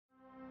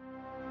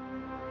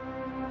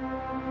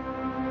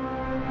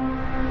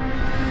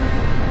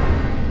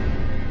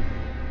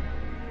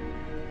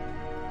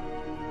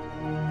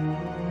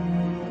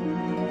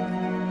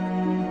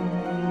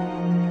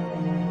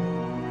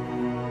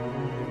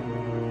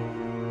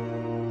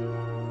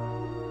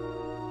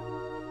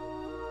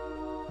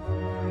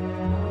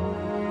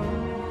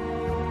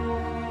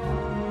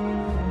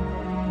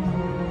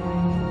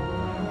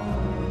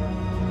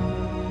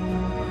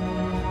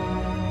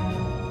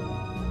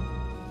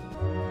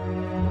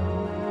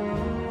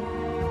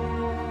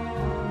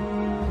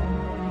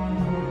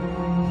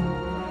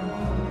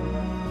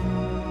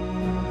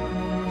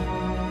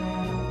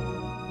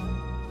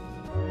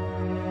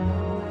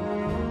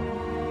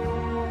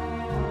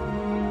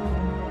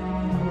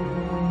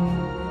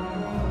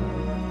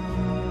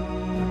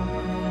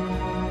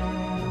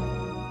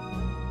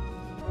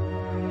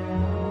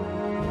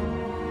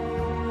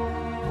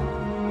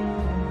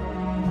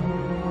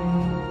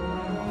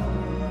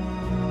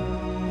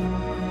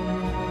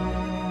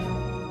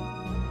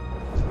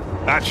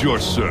At your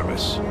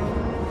service.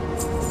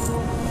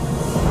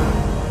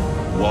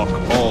 Walk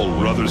all,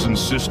 brothers and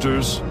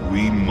sisters.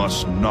 We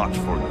must not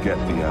forget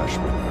the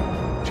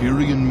Ashbringer.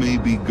 Tiran may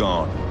be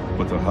gone,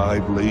 but the High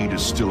Blade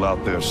is still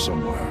out there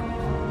somewhere.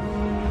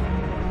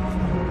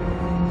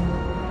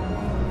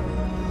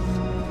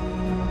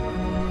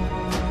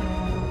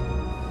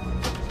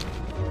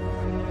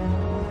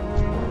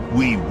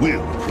 We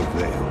will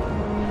prevail.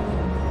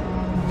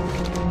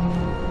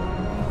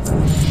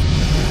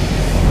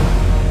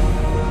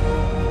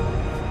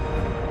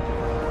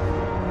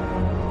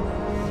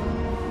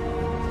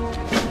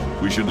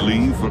 We should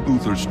leave for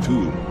Uther's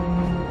tomb.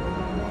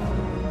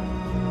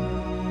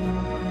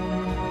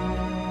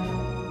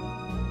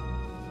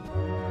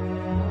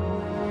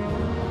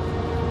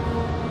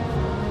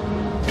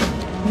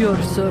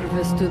 Your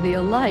service to the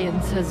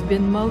Alliance has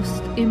been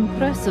most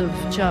impressive,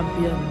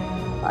 champion.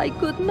 I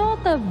could not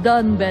have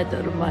done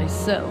better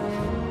myself.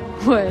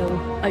 Well,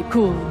 I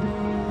could,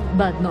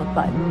 but not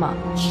by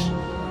much.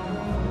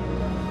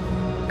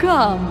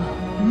 Come,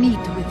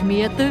 meet with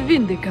me at the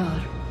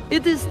Vindicar.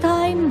 It is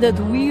time that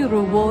we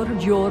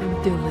reward your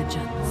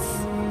diligence.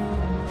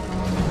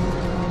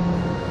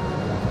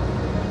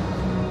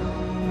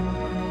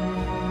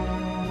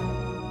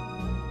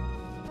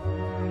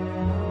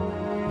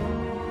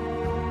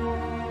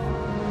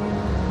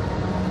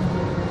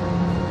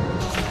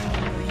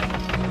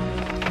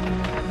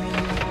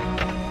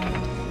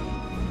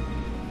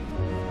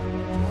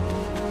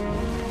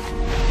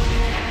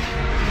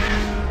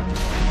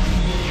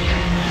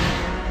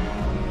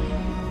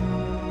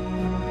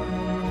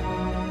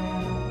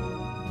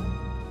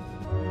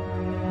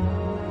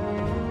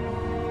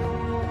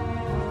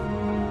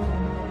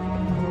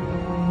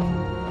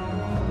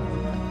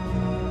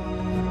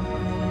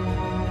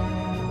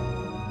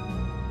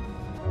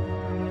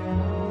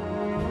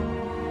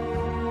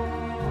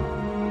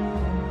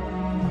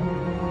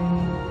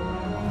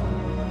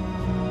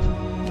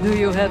 Do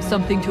you have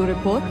something to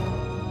report?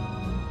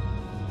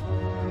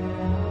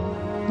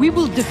 We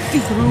will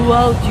defeat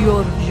throughout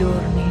your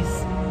journeys.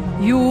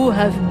 You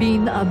have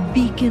been a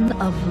beacon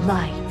of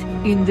light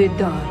in the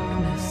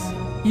darkness.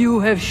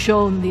 You have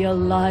shown the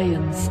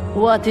Alliance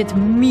what it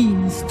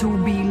means to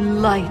be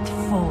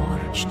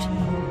Lightforged.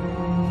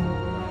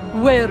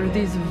 Wear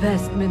these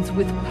vestments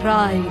with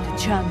pride,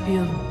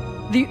 champion.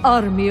 The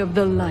Army of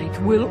the Light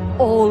will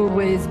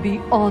always be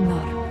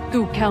honored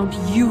to count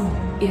you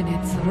in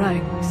its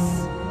ranks.